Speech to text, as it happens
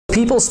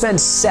People spend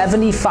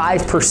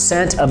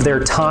 75% of their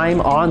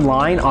time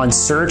online on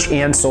search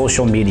and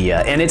social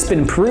media. And it's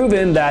been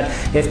proven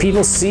that if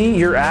people see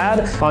your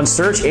ad on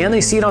search and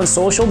they see it on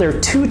social, they're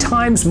 2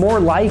 times more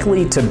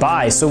likely to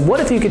buy. So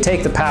what if you could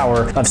take the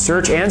power of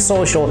search and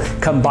social,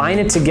 combine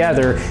it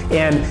together,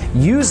 and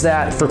use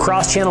that for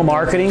cross-channel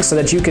marketing so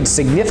that you could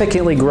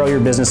significantly grow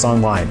your business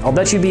online? I'll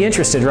bet you'd be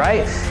interested,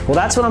 right? Well,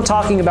 that's what I'm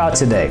talking about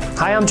today.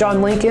 Hi, I'm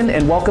John Lincoln,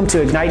 and welcome to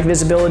Ignite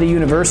Visibility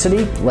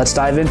University. Let's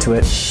dive into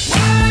it.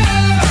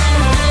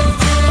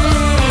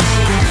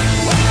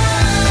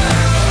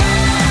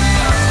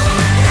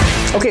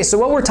 Okay, so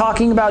what we're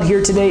talking about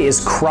here today is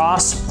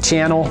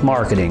cross-channel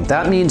marketing.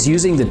 That means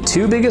using the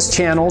 2 biggest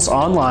channels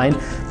online,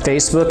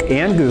 Facebook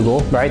and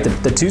Google, right?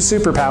 The 2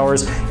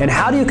 superpowers, and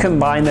how do you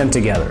combine them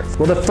together?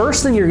 Well, the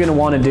first thing you're gonna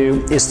wanna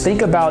do is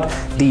think about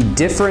the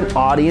different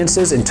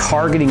audiences and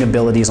targeting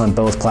abilities on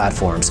both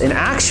platforms. And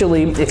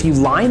actually, if you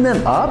line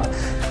them up,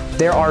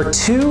 there are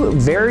 2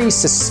 very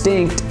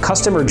distinct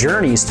customer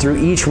journeys through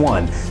each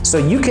one. So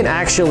you can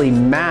actually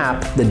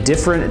map the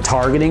different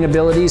targeting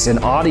abilities and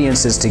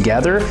audiences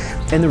together.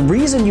 And the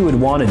reason you would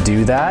want to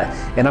do that,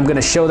 and I'm going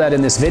to show that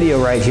in this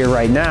video right here,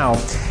 right now,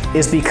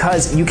 is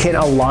because you can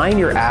align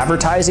your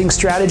advertising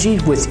strategy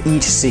with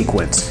each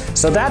sequence.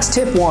 So that's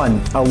tip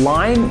 1,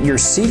 align your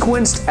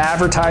sequenced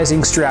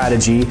advertising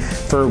strategy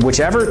for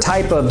whichever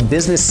type of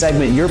business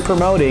segment you're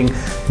promoting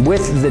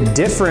with the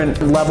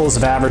different levels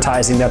of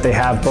advertising that they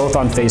have both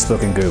on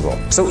Facebook and Google.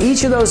 So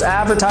each of those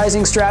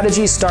advertising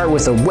strategies start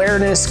with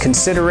awareness,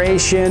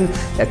 consideration,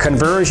 a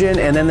conversion,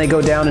 and then they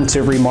go down into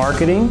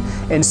remarketing.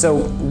 And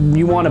so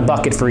you want a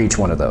bucket for each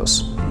one of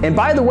those. And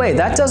by the way,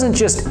 that doesn't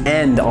just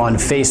end on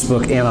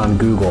Facebook and on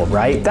Google,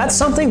 right? That's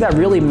something that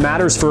really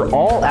matters for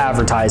all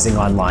advertising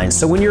online.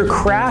 So when you're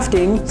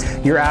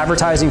crafting your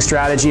advertising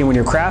strategy and when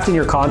you're crafting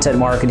your content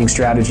marketing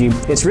strategy,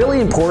 it's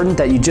really important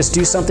that you just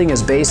do something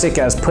as basic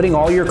as putting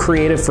all your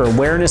creative for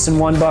awareness in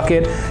one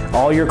bucket,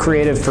 all your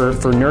creative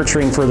for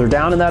nurturing further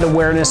down in that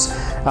awareness,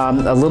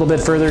 a little bit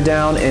further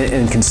down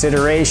in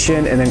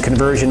consideration, and then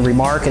conversion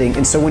remarketing.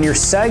 And so when you're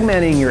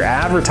segmenting your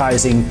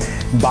advertising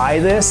by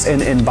this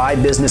and by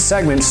business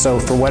segments, so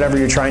for whatever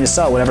you're trying to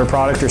sell, whatever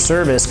product or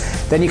service,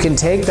 then you can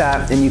take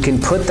that and you can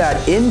put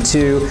that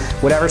into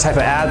whatever type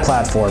of ad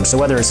platform. So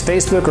whether it's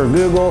Facebook or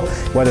Google,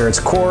 whether it's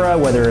Quora,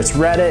 whether it's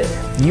Reddit,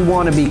 you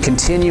want to be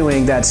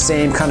continuing that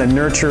same kind of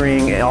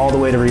nurturing all the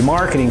way to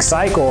remarketing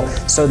cycle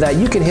so that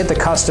you can hit the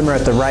customer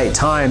at the right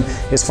time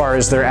as far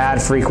as their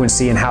ad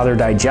frequency and how they're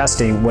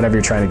digesting whatever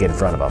you're trying to get in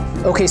front of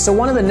them. Okay, so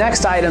one of the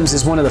next items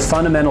is one of the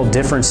fundamental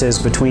differences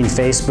between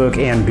Facebook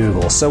and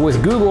Google. So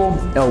with Google,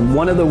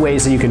 one of the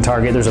ways that you can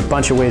target, there's a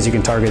bunch of ways you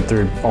can target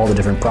through all the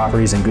different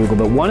properties in Google,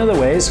 but one of the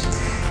ways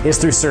is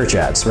through search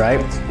ads, right?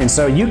 And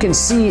so you can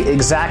see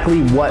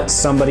exactly what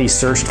somebody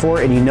searched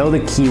for and you know the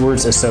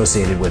keywords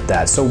associated with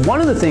that. So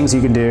one of the things you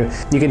can do,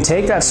 you can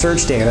take that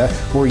search data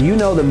where you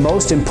know the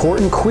most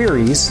important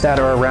queries that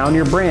are around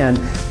your brand,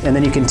 and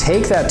then you can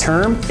take that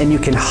term and you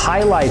can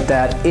highlight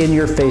that in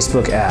your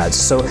Facebook ads.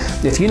 So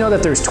if you know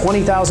that there's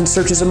 20,000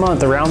 searches a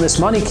month around this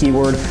money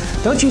keyword,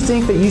 don't you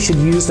think that you should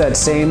use that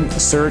same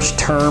search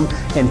term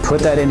and put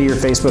that into your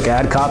Facebook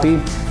ad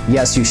copy?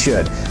 Yes, you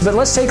should. But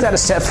let's take that a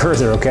step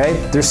further, okay?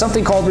 There's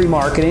something called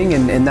remarketing,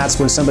 and that's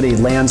when somebody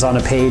lands on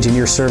a page and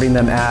you're serving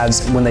them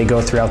ads when they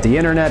go throughout the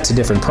internet to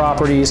different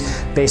properties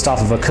based off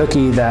of a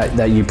cookie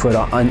that you put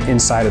on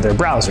inside of their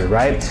browser,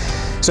 right?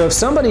 So if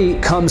somebody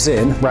comes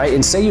in, right,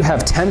 and say you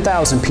have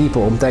 10,000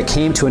 people that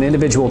came to an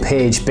individual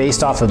page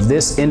based off of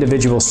this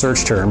individual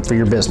search term for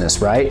your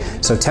business, right?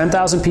 So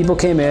 10,000 people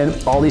came in,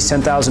 all these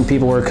 10,000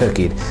 people were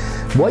cookied.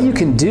 What you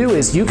can do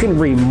is you can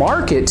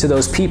remarket to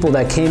those people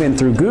that came in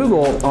through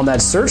Google on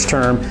that search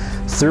term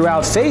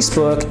throughout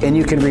Facebook, and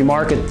you can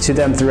remarket to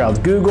them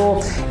throughout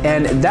Google.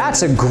 And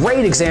that's a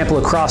great example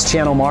of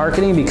cross-channel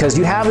marketing because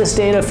you have this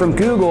data from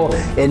Google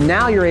and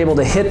now you're able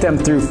to hit them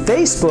through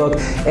Facebook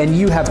and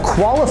you have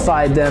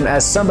qualified them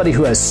as somebody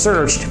who has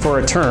searched for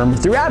a term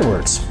through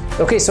AdWords.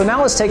 Okay, so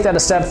now let's take that a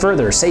step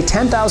further. Say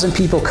 10,000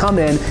 people come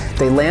in,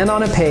 they land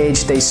on a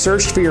page, they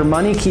searched for your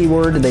money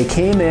keyword, they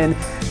came in,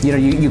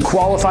 you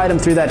qualified them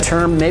through that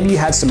term. Maybe you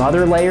had some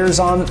other layers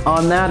on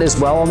that as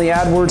well on the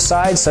AdWords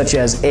side, such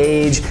as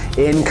age,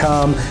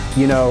 income,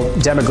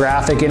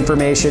 demographic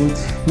information.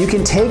 You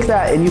can take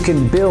that and you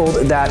can build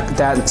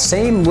that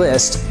same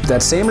list,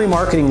 that same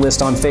remarketing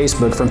list on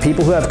Facebook from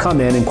people who have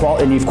come in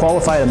and you've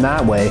qualified them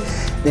that way.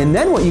 And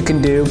then what you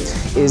can do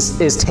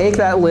is take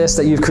that list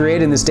that you've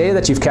created and this data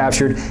that you've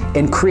captured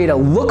and create a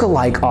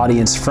lookalike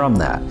audience from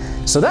that.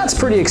 So that's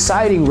pretty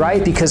exciting,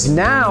 right? Because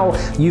now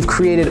you've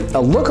created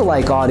a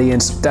lookalike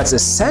audience that's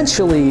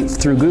essentially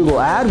through Google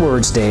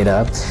AdWords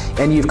data,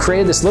 and you've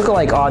created this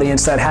lookalike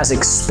audience that has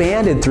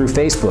expanded through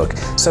Facebook.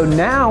 So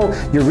now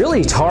you're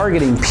really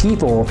targeting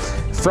people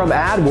from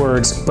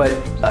AdWords, but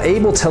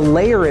able to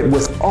layer it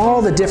with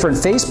all the different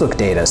Facebook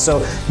data. So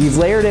you've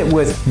layered it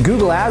with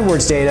Google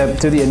AdWords data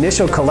through the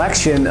initial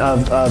collection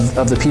of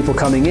the people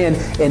coming in,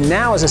 and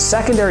now as a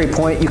secondary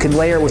point, you can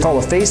layer it with all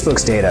of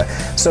Facebook's data.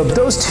 So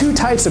those two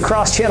types of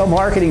cross-channel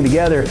marketing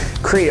together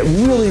create a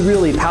really,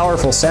 really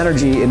powerful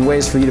synergy in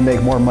ways for you to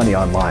make more money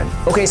online.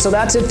 Okay, so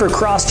that's it for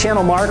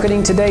cross-channel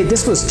marketing today.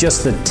 This was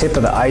just the tip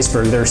of the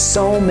iceberg. There's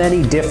so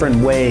many different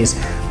ways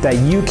that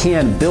you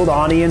can build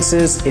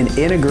audiences and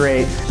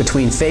integrate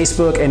between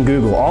Facebook and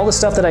Google. All the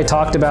stuff that I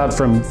talked about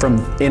from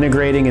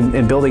integrating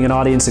and building an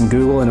audience in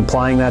Google and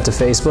applying that to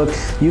Facebook,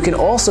 you can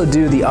also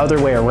do the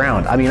other way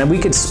around. I mean, we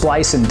could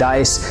splice and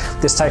dice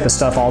this type of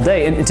stuff all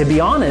day. And to be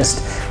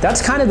honest,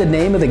 that's kind of the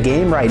name of the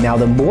game right now.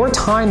 The more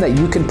time that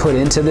you can put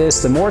into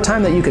this, the more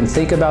time that you can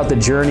think about the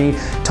journey,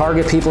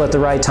 target people at the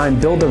right time,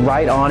 build the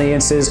right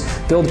audiences,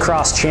 build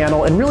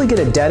cross-channel, and really get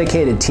a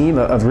dedicated team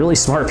of really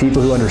smart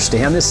people who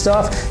understand this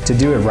stuff to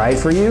do it right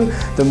for you,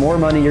 the more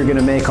money you're going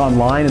to make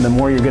online and the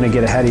more you're going to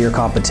get ahead of your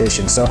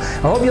competition. So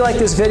I hope you like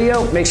this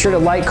video. Make sure to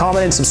like,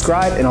 comment, and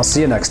subscribe, and I'll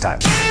see you next time.